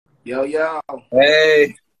Yo, yo.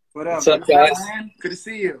 Hey, What what's up, up, man? guys? Man, good to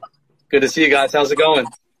see you. Good to see you guys. How's it going?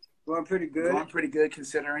 Going pretty good. Going pretty good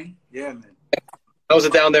considering. Yeah, man. How's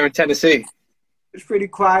it down there in Tennessee? It's pretty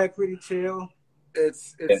quiet, pretty chill. Yeah,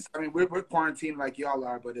 I mean, we're quarantined like y'all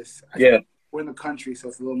are, but yeah, we're in the country, so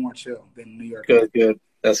it's a little more chill than New York. good, good.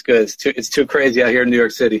 That's good. It's too crazy out here in New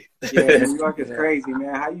York City. Yeah, New York is Yeah. crazy,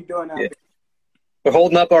 man. How you doing out Yeah. there? We're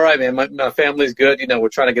holding up all right, man. My family's good. We're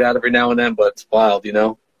trying to get out every now and then, but it's wild.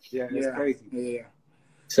 Yeah, it's Yeah, crazy. yeah.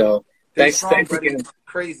 So This thanks, song, thanks buddy, again. is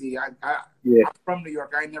crazy. Yeah. I'm from New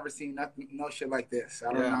York. I ain't never seen no shit like this.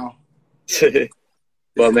 I don't Yeah. know.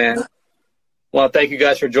 Well, man. Well, thank you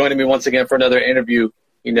guys for joining me once again for another interview.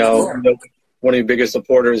 Sure. One of your biggest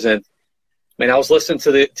supporters, and man, I was listening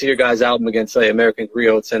to your guys' album again today, American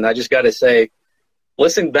Griots, and I just got to say,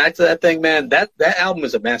 listening back to that thing, man, that album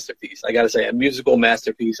is a masterpiece. I got to say, a musical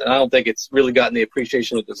masterpiece, and I don't think it's really gotten the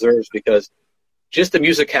appreciation it deserves because just the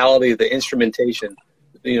musicality, the instrumentation,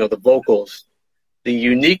 the vocals, the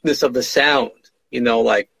uniqueness of the sound,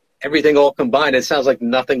 like everything all combined, it sounds like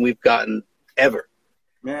nothing we've gotten ever.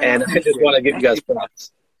 Man, And I just want to give you guys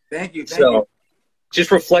props. Thank you. So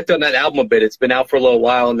just reflect on that album a bit. It's been out for a little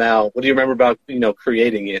while now. What do you remember about,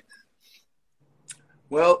 creating it?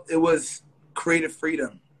 Well, it was creative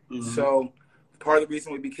freedom. Mhm. So part of the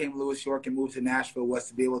reason we became Louis York and moved to Nashville was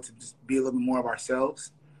to be able to just be a little bit more of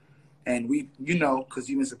ourselves. And we, because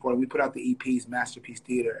you've been supporting, we put out the EPs, Masterpiece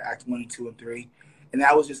Theater, Act 1 and 2 and 3. And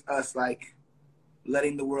that was just us,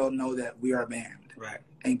 letting the world know that we are a band. Right.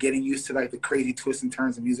 And getting used to, the crazy twists and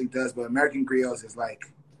turns that music does. But American Griots is,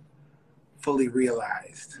 fully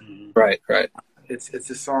realized. Mhm. Right. It's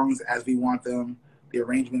the songs as we want them. The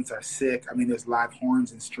arrangements are sick. I mean, there's live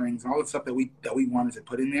horns and strings and all the stuff that we wanted to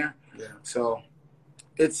put in there. Yeah. So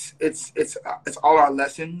it's all our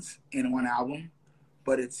lessons in one album,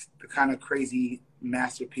 but it's the kind of crazy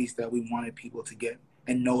masterpiece that we wanted people to get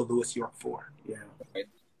and know Louis York for. Yeah.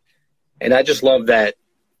 And I just love that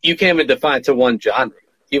you can't even define it to one genre.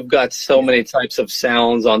 You've got so many types of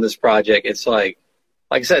sounds on this project. It's like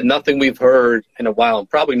I said, nothing we've heard in a while, and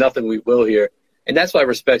probably nothing we will hear. And that's what I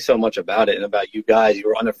respect so much about it and about you guys. You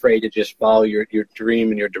were unafraid to just follow your dream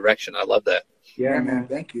and your direction. I love that. Yeah, man. man.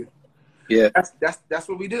 Thank you. Yeah. That's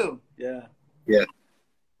what we do. Yeah. Yeah.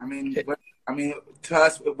 I mean, to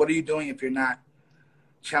us, what are you doing if you're not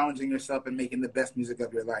challenging yourself and making the best music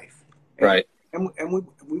of your life? Right. And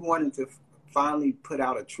we wanted to finally put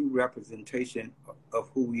out a true representation of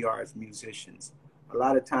who we are as musicians. A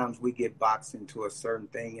lot of times we get boxed into a certain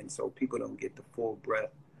thing, and so people don't get the full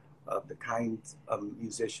breadth of the kinds of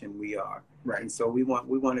musician we are. Right. And so we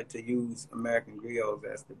wanted to use American Griots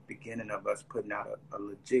as the beginning of us putting out a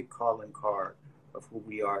legit calling card of who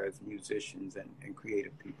we are as musicians and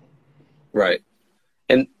creative people. Right.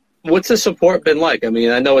 And what's the support been like? I mean,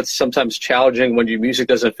 I know it's sometimes challenging when your music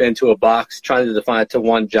doesn't fit into a box, trying to define it to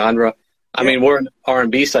one genre. I mean, we're an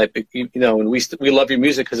R&B site, but, and we love your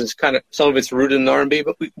music because it's kind of, some of it's rooted in R&B,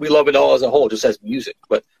 but we love it all as a whole, just as music.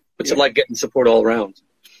 But what's it like getting support all around?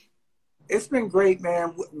 It's been great,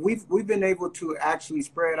 man. We've been able to actually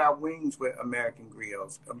spread our wings with American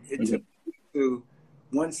Griots.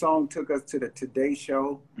 One song took us to the Today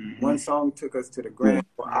Show. Mm-hmm. One song took us to the Grand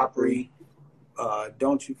Ole Opry.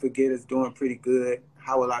 Don't You Forget is doing pretty good.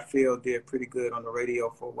 How Will I Feel did pretty good on the radio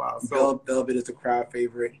for a while. So Velvet is the crowd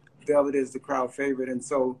favorite. Velvet is the crowd favorite, and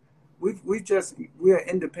so we're an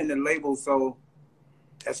independent label. So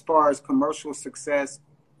as far as commercial success,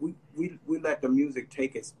 we let the music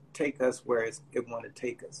take us where it want to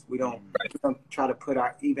take us. We don't try to put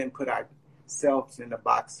ourselves in a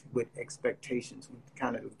box with expectations. We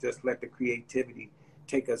kind of just let the creativity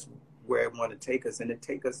take us where it want to take us, and it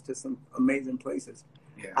take us to some amazing places.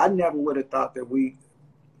 Yeah. I never would have thought that we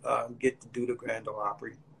get to do the Grand Ole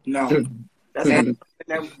Opry. No. That's something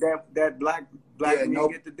that black men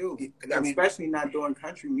get to do. Especially not doing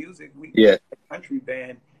country music. We a country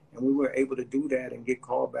band, and we were able to do that and get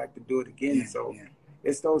called back to do it again.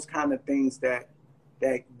 It's those kind of things that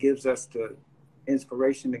gives us the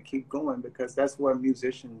inspiration to keep going, because that's where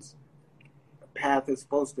musicians' path is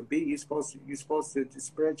supposed to be. You're supposed to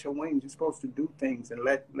spread your wings. You're supposed to do things and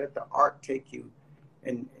let the art take you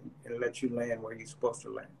and let you land where you're supposed to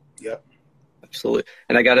land. Yep. Absolutely.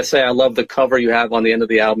 And I got to say, I love the cover you have on the end of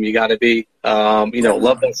the album. You got to be, love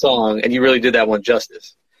that song. And you really did that one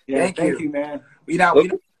justice. Yeah, thank you, man.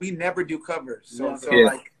 We never do covers. So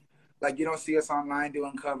you don't see us online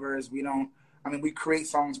doing covers. We create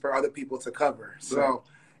songs for other people to cover. So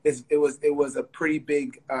it was a pretty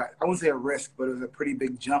big, I wouldn't say a risk, but it was a pretty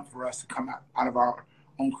big jump for us to come out of our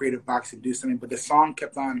own creative box and do something. But the song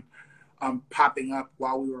kept on popping up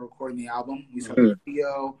while we were recording the album. We saw the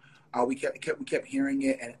video. we kept hearing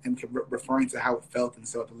it and kept referring to how it felt. And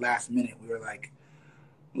so at the last minute, we were like,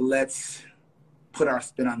 let's put our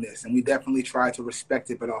spin on this. And we definitely tried to respect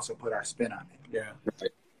it, but also put our spin on it. Yeah.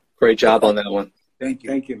 Great job on that one. Thank you.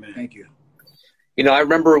 Thank you, man. Thank you. You know, I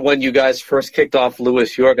remember when you guys first kicked off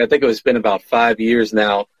Louis York. I think it's been about 5 years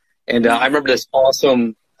now. And I remember this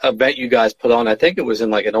awesome event you guys put on. I think it was in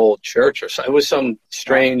like an old church or something. It was some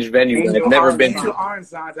strange venue that I've never been to. Angel Orange,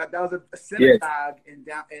 that was a synagogue in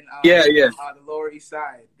the Lower East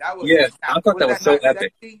Side. That was I thought that was so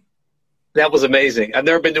epic. That was amazing. I've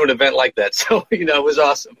never been to an event like that, so you know it was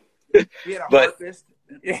awesome. We had a harpist.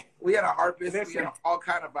 We had a harpist. We had all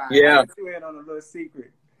kind of vibes. Yeah, we had on a little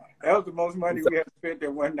secret. That was the most money we had spent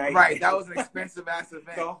there one night. Right, that was an expensive ass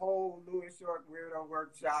event. The whole Louis York Weirdo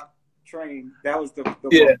Workshop train. That was the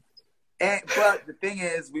But the thing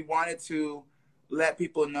is, we wanted to let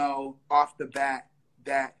people know off the bat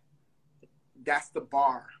that that's the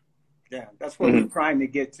bar. Yeah, that's what we're trying to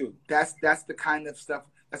get to. That's the kind of stuff.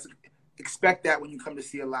 Expect that when you come to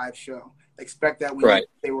see a live show. Expect that when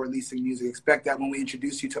they were releasing music. Expect that when we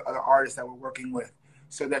introduce you to other artists that we're working with,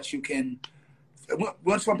 so that you can. We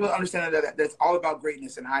just want people to understand that it's all about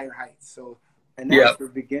greatness and higher heights. So, and that was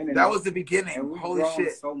the beginning. That was the beginning. And we've Holy grown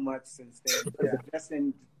shit! So much since then. Just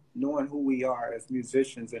in knowing who we are as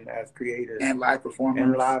musicians and as creators and live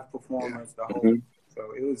performers, the whole.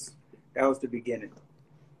 So that was the beginning.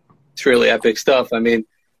 It's really epic stuff. I mean,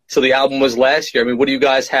 so the album was last year. I mean, what do you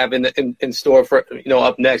guys have in store for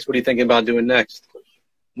up next? What are you thinking about doing next?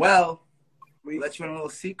 Well, we let you in a little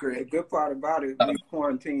secret. The good part about it, we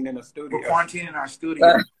quarantined in a studio. We're quarantined in our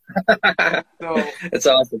studio. So it's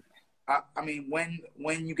awesome. I mean,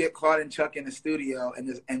 when you get Claude and Chuck in the studio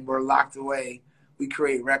and we're locked away, we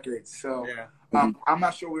create records. So I'm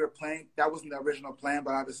not sure we were planning. That wasn't the original plan,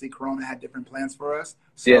 but obviously Corona had different plans for us.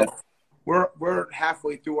 So we're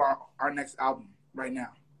halfway through our next album right now.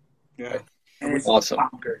 Yeah. And it's awesome.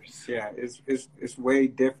 Bonkers. Yeah, it's way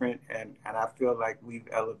different, and I feel like we've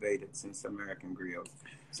elevated since American Griot.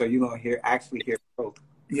 So you're gonna hear both.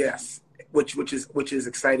 Yes, which is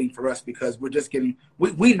exciting for us because we're just getting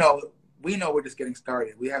we know we're just getting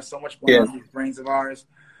started. We have so much going on in these brains of ours,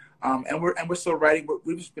 and we're still writing.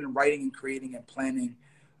 We've just been writing and creating and planning.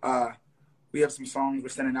 We have some songs we're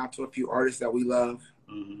sending out to a few artists that we love.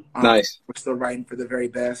 Nice. We're still writing for the very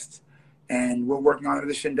best. And we're working on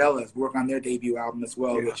the Shandellas. We're working on their debut album as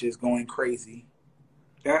well, which is going crazy.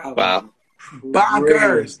 Wow.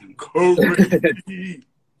 Bonkers. Crazy.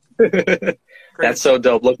 That's so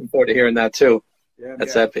dope. Looking forward to hearing that too. Yeah,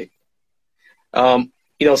 that's epic. Something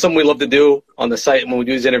we love to do on the site when we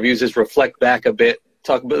do these interviews is reflect back a bit,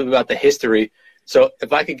 talk a bit about the history. So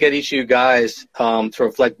if I could get each of you guys to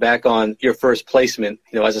reflect back on your first placement,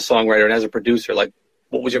 as a songwriter and as a producer, like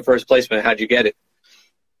what was your first placement? How'd you get it?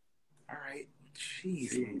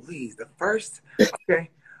 Jeez Louise, the first.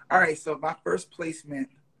 Okay, all right. So my first placement.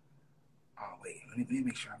 Oh wait, let me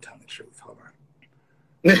make sure I'm telling the truth. Hold on.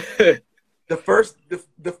 the first.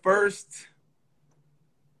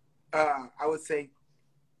 I would say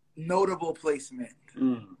notable placement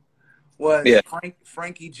was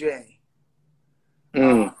Frankie J.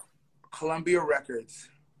 Columbia Records.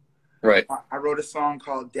 Right. I wrote a song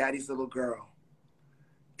called "Daddy's Little Girl,"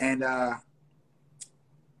 and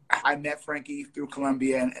I met Frankie through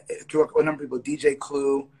Columbia and through a number of people, DJ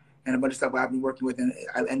Clue and a bunch of stuff I've been working with, and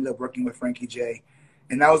I ended up working with Frankie J.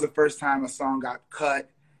 And that was the first time a song got cut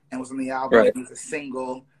and was on the album. Right. It was a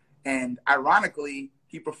single. And ironically,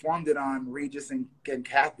 he performed it on Regis and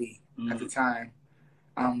Kathy at the time.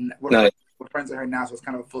 We're friends with her now, so it's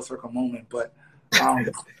kind of a full circle moment. But it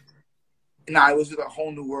was just a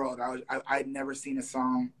whole new world. I'd never seen a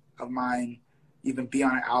song of mine even be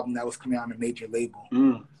on an album that was coming out on a major label.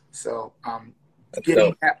 So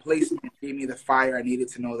getting that placement gave me the fire I needed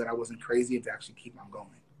to know that I wasn't crazy and to actually keep on going.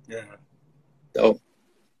 Yeah. Dope.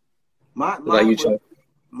 Mine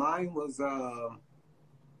was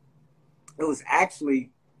it was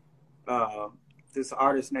actually this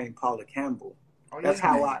artist named Paula Campbell. That's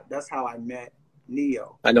how I met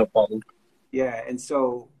Neo. I know Paula. Yeah, and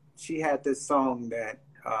so she had this song that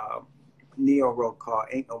Neo wrote called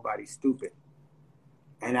 "Ain't Nobody Stupid."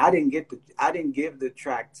 And I didn't give the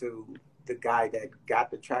track to the guy that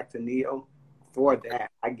got the track to Neo. For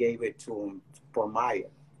that, I gave it to him for Maya.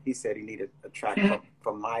 He said he needed a track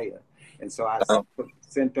for Maya. And so I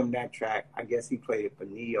sent him that track. I guess he played it for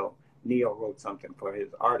Neo. Neo wrote something for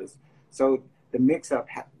his artist. So the mix-up,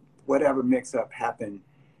 whatever mix-up happened,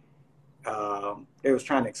 they was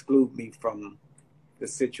trying to exclude me from the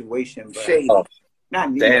situation. But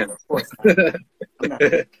not Neo, of course not. I'm not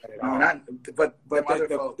at all. But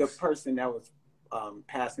the person that was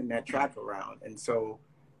passing that track around. And so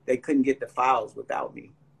they couldn't get the files without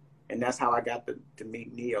me. And that's how I got to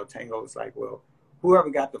meet Neo. Tango was like, well, whoever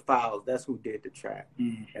got the files, that's who did the track.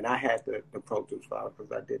 And I had the Pro Tools file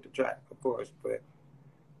because I did the track, of course. But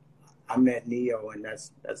I met Neo, and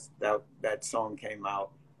that song came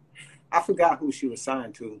out. I forgot who she was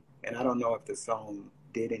signed to, and I don't know if the song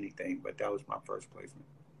did anything, but that was my first placement.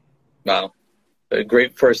 Wow. A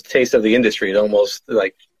great first taste of the industry. It almost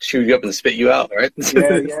like chew you up and spit you out, right?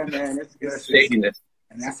 Yeah, man. It's shadiness.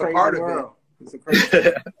 And that's a part of it. It's a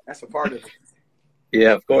crazy That's a part of it.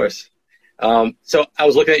 Yeah, of course. So I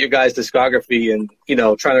was looking at your guys' discography and,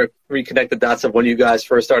 trying to reconnect the dots of when you guys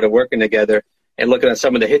first started working together and looking at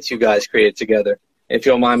some of the hits you guys created together. If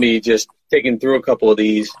you don't mind me just taking through a couple of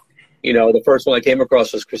these, the first one I came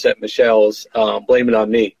across was Chrisette Michelle's Blame It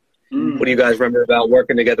On Me. What do you guys remember about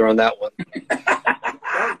working together on that one?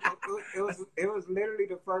 It was literally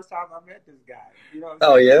the first time I met this guy.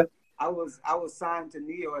 Oh, yeah? I was signed to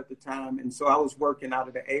Neo at the time, and so I was working out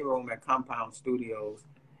of the A Room at Compound Studios,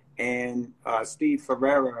 and Steve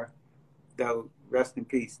Ferreira, though rest in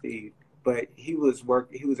peace, Steve. But he was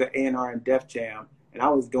an A&R in Def Jam, and I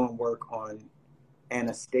was doing work on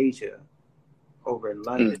Anastasia over in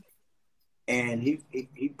London. And he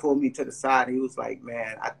pulled me to the side. He was like,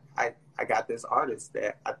 "Man, I got this artist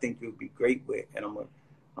that I think you'll be great with, and I'm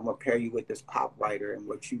gonna pair you with this pop writer, and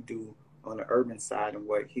what you do on the urban side and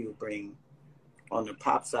what he'll bring on the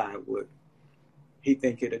pop side he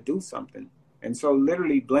think it'll do something." And so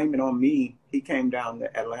literally Blame It On Me, he came down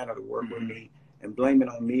to Atlanta to work with me, and Blame It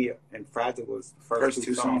On Me and Fragile was the first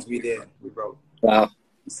two songs we wrote. Wow.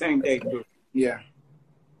 Same day too. Yeah.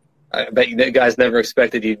 I bet you guys never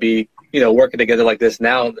expected you'd be, working together like this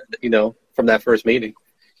now, from that first meeting.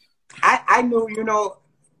 I knew,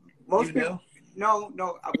 most people, no,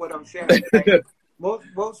 what I'm saying is like,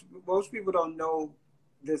 most people don't know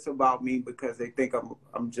this about me because they think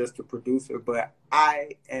I'm just a producer, but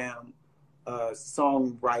I am a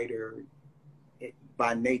songwriter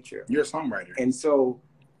by nature. You're a songwriter. And so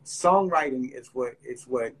songwriting is what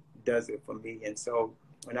does it for me. And so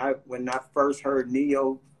when I first heard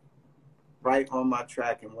Neo write on my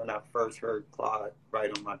track, and when I first heard Claude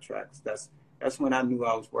write on my tracks, that's when I knew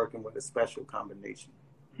I was working with a special combination.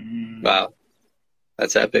 Wow.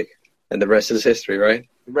 That's epic. And the rest is history, right?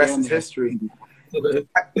 The rest is history. I'm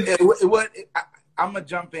going to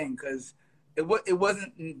jump in because it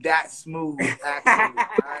wasn't that smooth, actually. All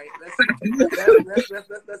right?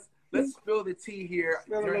 Let's spill the tea here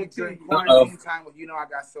during quarantine time with I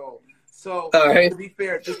Got Soul. So, to be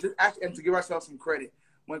fair, just and to give ourselves some credit,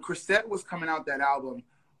 when Chrisette was coming out that album,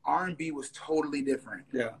 R&B was totally different.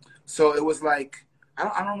 Yeah. So it was like,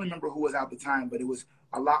 I don't remember who was out at the time, but it was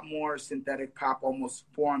a lot more synthetic pop, almost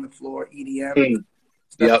 4 on the floor, EDM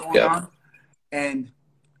stuff going on. And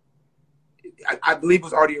I believe it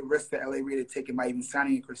was already a risk that L.A. Reid had taken by even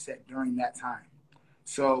signing a Chrisette during that time.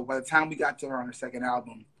 So by the time we got to her on her second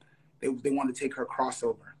album, they wanted to take her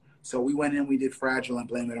crossover. So we went in, we did Fragile and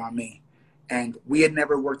Blame It On Me. And we had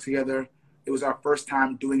never worked together. It was our first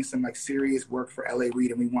time doing some serious work for L.A. Reid,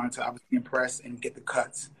 and we wanted to obviously impress and get the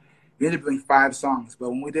cuts. We ended up doing 5 songs, but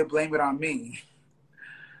when we did Blame It On Me,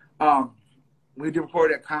 we did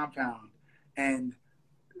record at Compound, and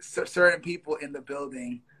certain people in the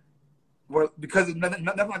building were, because nothing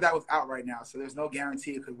like that was out right now, so there's no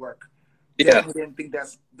guarantee it could work. Yeah, we didn't think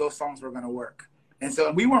those songs were going to work, and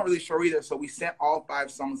we weren't really sure either. So we sent all 5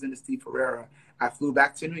 songs into Steve Ferreira. I flew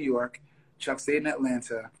back to New York. Chuck stayed in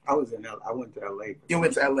Atlanta. I went to LA. You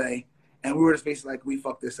went to LA, and we were just basically like, we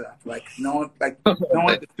fucked this up. No one at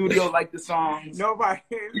the studio liked the songs. Nobody.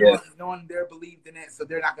 No one there believed in it, so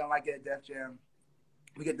they're not gonna like it at Def Jam.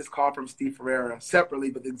 We get this call from Steve Ferreira separately,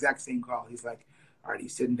 but the exact same call. He's like, "Are you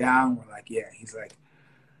sitting down?" We're like, "Yeah." He's like,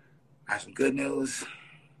 "I have some good news,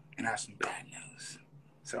 and I have some bad news."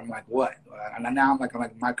 So I'm like, "What?" And now I'm like,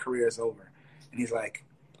 my career is over. And he's like,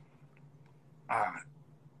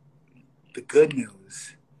 the good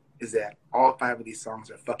news is that all 5 of these songs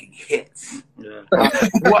are fucking hits. Yeah.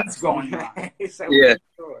 What's going on? Yeah.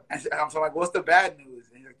 And so like, what's the bad news?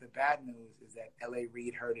 And he's like, the bad news is that L.A.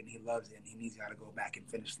 Reid heard it and he loves it and he needs y'all to go back and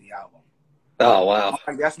finish the album. Oh, wow.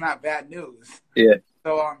 Like, that's not bad news. Yeah.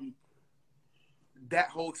 So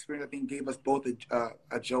that whole experience, I think, gave us both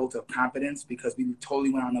a jolt of confidence because we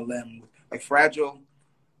totally went on a limb. Like, Fragile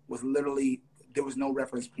was literally... There was no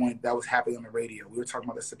reference point that was happening on the radio. We were talking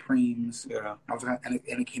about the Supremes. Yeah. And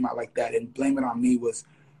it came out like that. And Blame It On Me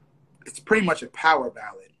it's pretty much a power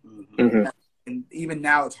ballad. Mm-hmm. And even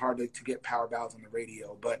now it's hard to get power ballads on the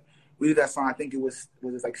radio. But we did that song. I think it was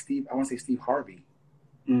like Steve, I want to say Steve Harvey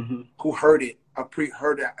who heard it,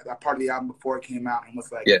 heard a part of the album before it came out and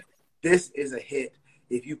was like, this is a hit.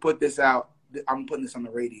 If you put this out, I'm putting this on the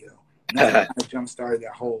radio. And that's what kind of jump-started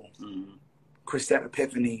that whole Chrisette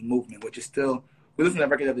Epiphany movement, which is still, we listen to that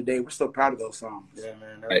record the other day, we're still proud of those songs. Yeah,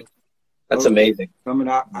 man. Right. That's amazing. Some of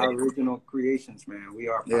our original creations, man. We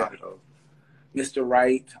are proud of those. Mr.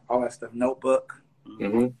 Right, all that stuff. Notebook.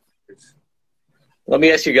 Let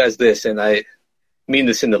me ask you guys this, and I mean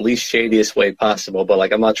this in the least shadiest way possible, but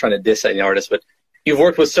like I'm not trying to diss any artist, but you've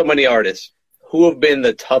worked with so many artists. Who have been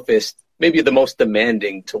the toughest, maybe the most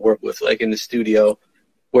demanding to work with, like in the studio,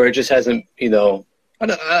 where it just hasn't, I don't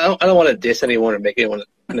want to diss anyone or make anyone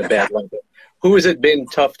in a bad light, but who has it been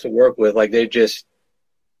tough to work with? Like they just,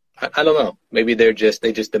 I don't know, maybe they just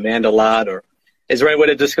demand a lot, or is there any way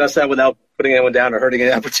to discuss that without putting anyone down or hurting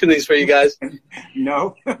any opportunities for you guys?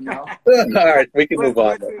 No. All right, we can move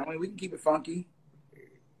on. I mean, we can keep it funky.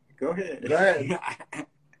 Go ahead.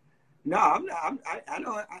 No, I'm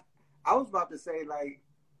not. I was about to say, like,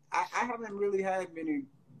 I haven't really had many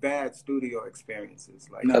bad studio experiences.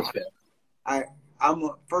 Like, that's fair.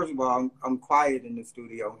 First of all, I'm quiet in the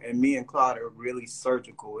studio, and me and Claude are really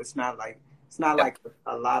surgical. It's not like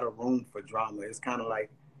a lot of room for drama. It's kind of like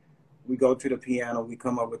we go to the piano, we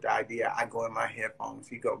come up with the idea. I go in my headphones,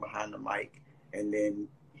 he go behind the mic, and then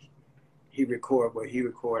he record what he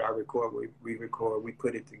record, I record what we record, we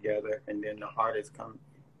put it together, and then the artists come,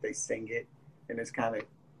 they sing it, and it's kind of,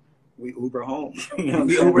 we Uber home. You know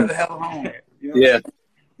we Uber the hell home. You know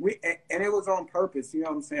and it was on purpose, you know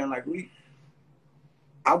what I'm saying? Like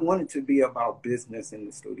I wanted to be about business in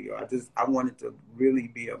the studio. I wanted to really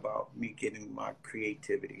be about me getting my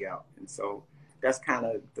creativity out. And so that's kind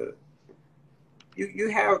of you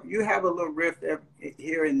have a little rift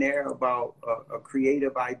here and there about a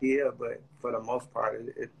creative idea, but for the most part,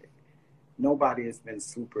 nobody has been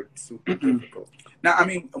super difficult. Now, I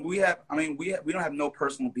mean, we don't have no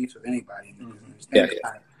personal beefs with anybody in the business.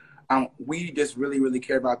 We just really, really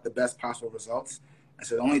care about the best possible results. And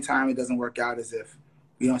so the only time it doesn't work out is if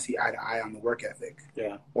we don't see eye to eye on the work ethic,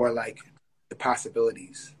 or like the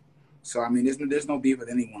possibilities. So I mean, there's no beef with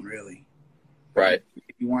anyone really. Right.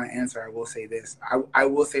 If you want to answer, I will say this. I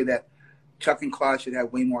will say that Chuck and Claude should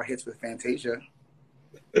have way more hits with Fantasia.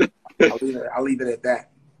 I'll leave it at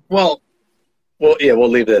that. Well, yeah, we'll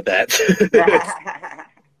leave it at that.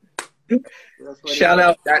 Shout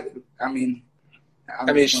out.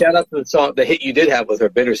 Shout out to the song, the hit you did have with her,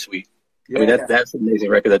 Bittersweet. Yeah. I mean, that's an amazing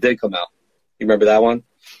record that did come out. You remember that one?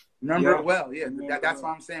 Remember it well, yeah. That's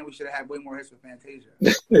why I'm saying we should have had way more hits with Fantasia.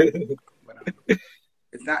 But,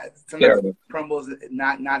 it's not. Sometimes crumbles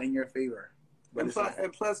not in your favor. But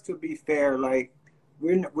and plus, to be fair, like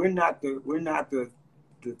we're not the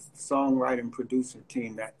songwriting producer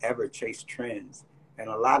team that ever chase trends. And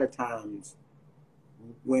a lot of times,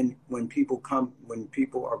 when people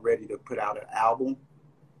are ready to put out an album,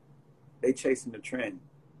 they chasing the trend,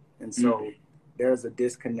 and so there's a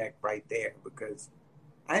disconnect right there, because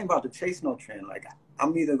I ain't about to chase no trend. Like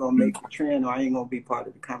I'm either gonna make the trend or I ain't gonna be part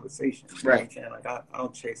of the conversation. Right. Like I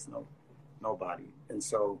don't chase nobody, and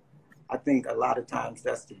so I think a lot of times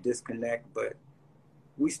that's the disconnect. But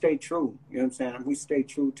we stay true. You know what I'm saying? We stay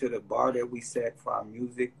true to the bar that we set for our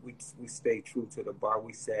music. We stay true to the bar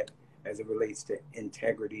we set as it relates to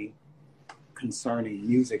integrity concerning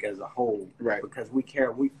music as a whole. Right. Because we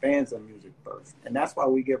fans of music first. And that's why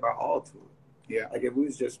we give our all to it. Yeah. Like if we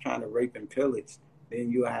was just trying to rape and pillage, then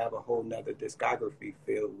you have a whole nother discography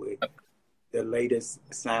filled with the latest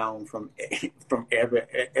sound from every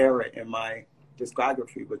era in my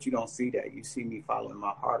discography. But you don't see that. You see me following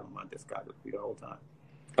my heart on my discography the whole time.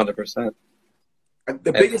 100%.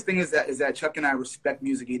 The biggest thing is that Chuck and I respect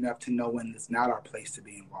music enough to know when it's not our place to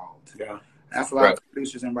be involved. Yeah. That's a lot of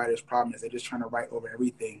producers and writers' problem, is they're just trying to write over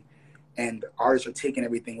everything, and artists are taking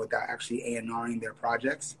everything without actually A&Ring their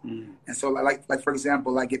projects. And so, like for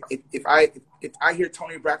example, like if I hear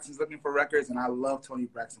Tony Braxton's looking for records, and I love Tony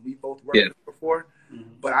Braxton, we both worked with before,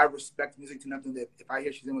 but I respect music to nothing that if I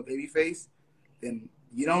hear she's in with Babyface, then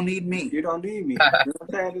you don't need me. You don't need me. You know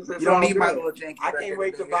what I'm saying? You don't need my little janky I can't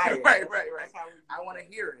wait to buy it. Right. I want to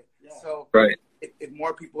hear it. Yeah. So if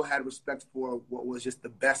more people had respect for what was just the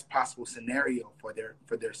best possible scenario for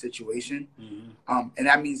their situation, and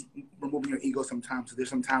that means removing your ego sometimes. So there's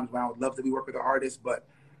some times when I would love to be working with an artist, but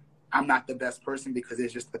I'm not the best person because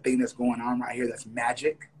there's just the thing that's going on right here that's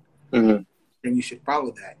magic. Then you should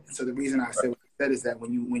follow that. And so the reason I said what I said is that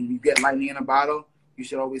when you get lightning in a bottle, you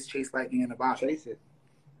should always chase lightning in a bottle. Chase it.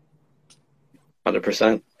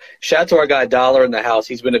 100%. Shout out to our guy Dollar in the house.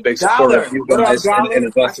 He's been a big supporter of you guys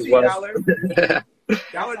and us as well.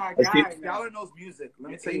 Dollar knows music.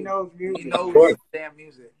 Let me tell you. He knows music. He knows damn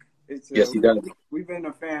music. Yes, he does. We've been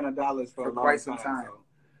a fan of Dollars for quite some time.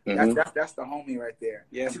 So. That's the homie right there.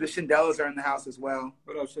 Yeah. I see the Shindellas are in the house as well.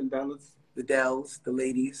 What up, Shindellas? The Dells, the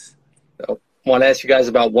ladies. I want to ask you guys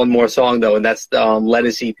about one more song, though, and that's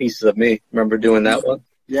Lettucey Pieces of Me. Remember doing that one?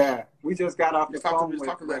 Yeah. We just got off the phone with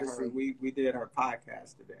her. We did her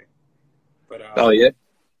podcast today. But oh, yeah?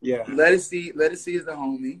 Yeah. Lettucey is the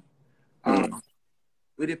homie.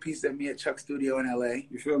 We did Pieces of Me at Chuck's studio in L.A.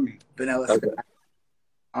 You feel me? Vanilla Sky.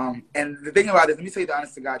 And the thing about it, let me tell you the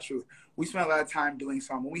honest to God truth. We spend a lot of time doing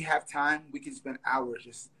songs. When we have time, we can spend hours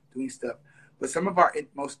just doing stuff. But some of our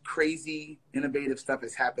most crazy, innovative stuff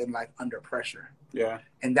has happened like under pressure. Yeah.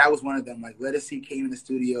 And that was one of them. Like Lettucey came in the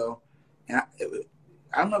studio, and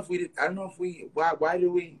I don't know if we did. I don't know if we. Why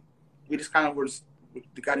did we? We just kind of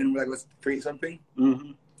got in like, let's create something.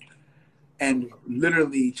 Mm-hmm. And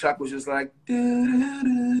literally, Chuck was just like, and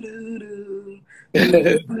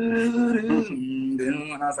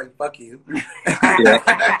I was like, "Fuck you." And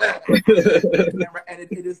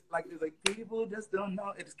it is like, it's like people just don't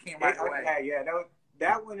know. It just came right away. Yeah.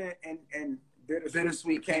 That one and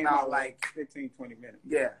Bittersweet came out like 15, 20 minutes.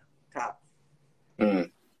 Yeah, top.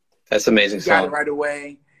 That's amazing. She got it right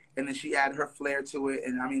away, and then she added her flair to it.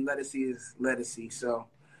 And I mean, Lettucey is Lettucey, so.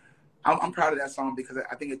 I'm proud of that song because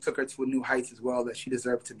I think it took her to a new heights as well that she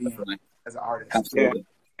deserved to be in as an artist. Absolutely.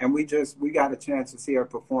 Yeah. And we got a chance to see her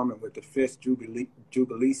performing with the Fifth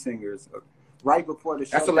Jubilee Singers right before the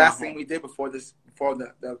show. That's the last thing we did before the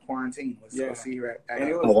quarantine was go see her at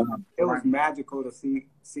it was magical to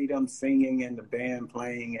see them singing and the band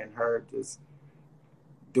playing and her just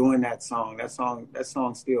doing that song. That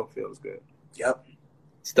song still feels good. Yep.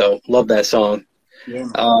 Still love that song. Yeah.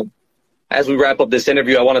 Man. As we wrap up this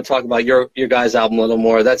interview, I want to talk about your guys' album a little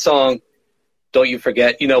more. That song, Don't You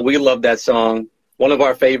Forget, we love that song. One of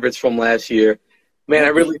our favorites from last year. Man, I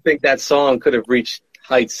really think that song could have reached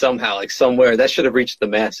heights somehow, like somewhere. That should have reached the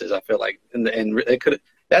masses, I feel like. And it could.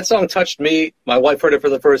 That song touched me. My wife heard it for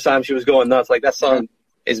the first time. She was going nuts. Like, that song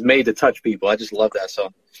is made to touch people. I just love that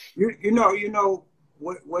song. You know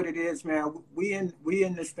what it is, man. We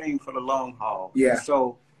in this thing for the long haul. Yeah.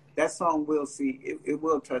 So that song will it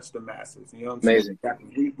will touch the masses. You know what I'm Amazing.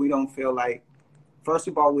 saying? We don't feel like, first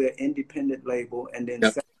of all, we're an independent label, and then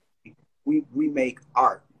secondly, we make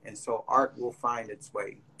art, and so art will find its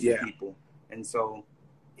way to people. And so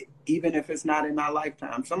even if it's not in our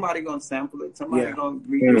lifetime, somebody gonna sample it, somebody gonna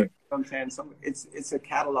read it. I'm saying it's a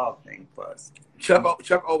catalog thing for us.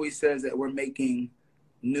 Chuck always says that we're making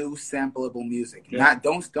new sampleable music. Not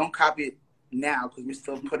don't copy it now because we're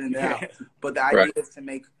still putting it out. But the idea is to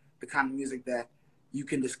make the kind of music that you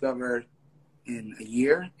can discover in a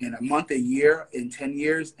year, in a month, a year, in 10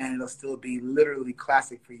 years, and it'll still be literally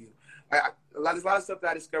classic for you. There's a lot of stuff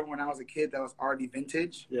that I discovered when I was a kid that was already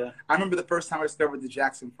vintage. Yeah. I remember the first time I discovered the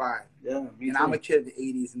Jackson 5. Yeah, me too. I'm a kid of the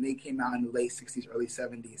 80s, and they came out in the late 60s, early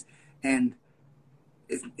 70s. And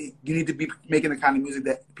you need to be making the kind of music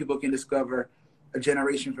that people can discover a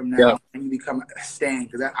generation from now, and you become a stan,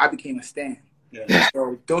 because I became a stan. Yeah.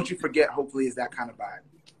 So Don't You Forget, hopefully, is that kind of vibe.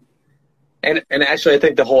 And actually, I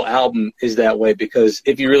think the whole album is that way, because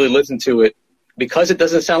if you really listen to it, because it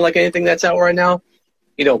doesn't sound like anything that's out right now,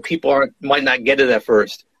 people might not get it at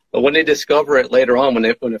first. But when they discover it later on, when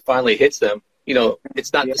it finally hits them,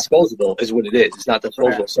 it's not disposable is what it is. It's not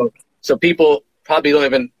disposable. Right. So people probably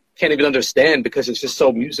can't even understand because it's just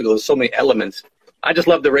so musical. There's so many elements. I just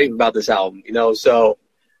love the rave about this album, so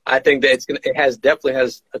I think that it definitely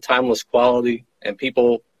has a timeless quality, and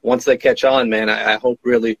people, once they catch on, man, I hope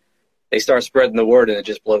really they start spreading the word and it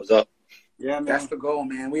just blows up. Yeah, man. That's the goal,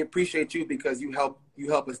 man. We appreciate you because you help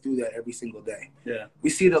us do that every single day. Yeah. We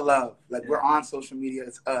see the love. Like, we're on social media,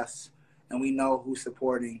 it's us, and we know who's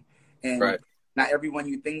supporting. And not everyone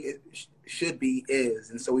you think it should be is.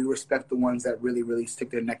 And so we respect the ones that really, really stick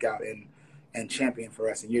their neck out and champion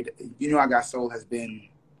for us. And I Got Soul has been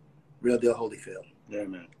real deal Holyfield. Yeah,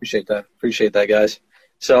 man. Appreciate that, guys.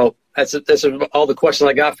 So that's all the questions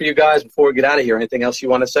I got for you guys before we get out of here. Anything else you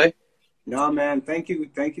want to say? No, man. Thank you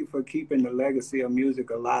for keeping the legacy of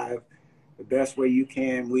music alive the best way you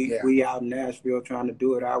can. We out in Nashville trying to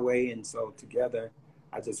do it our way, and so together,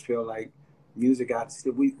 I just feel like music it's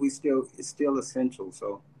still essential.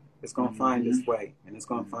 So it's gonna find its way, and it's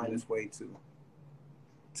gonna find its way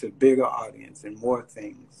to bigger audience and more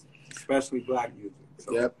things, especially Black music.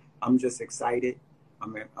 So I'm just excited.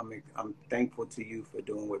 I'm thankful to you for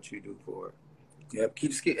doing what you do for it. Yep,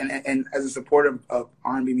 and as a supporter of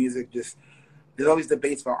R&B music, there's always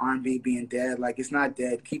debates about R&B being dead. Like, it's not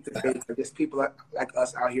dead. Keep the faith. There's people like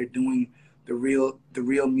us out here doing the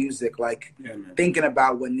real music, like thinking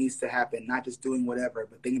about what needs to happen, not just doing whatever,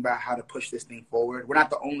 but thinking about how to push this thing forward. We're not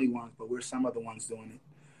the only ones, but we're some of the ones doing it.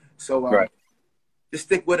 So just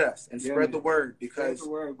stick with us and spread the word, because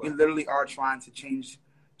we literally are trying to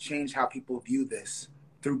change how people view this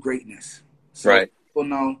through greatness. So people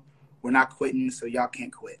know we're not quitting, so y'all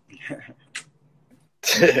can't quit.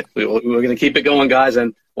 We're going to keep it going, guys.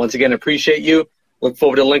 And once again, appreciate you. Look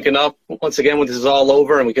forward to linking up once again when this is all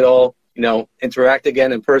over and we can all, interact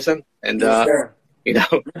again in person. And,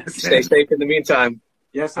 stay safe in the meantime.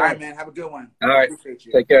 Yes, sir. All right, man. Have a good one. All right.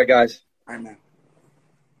 Take care, guys. All right, man.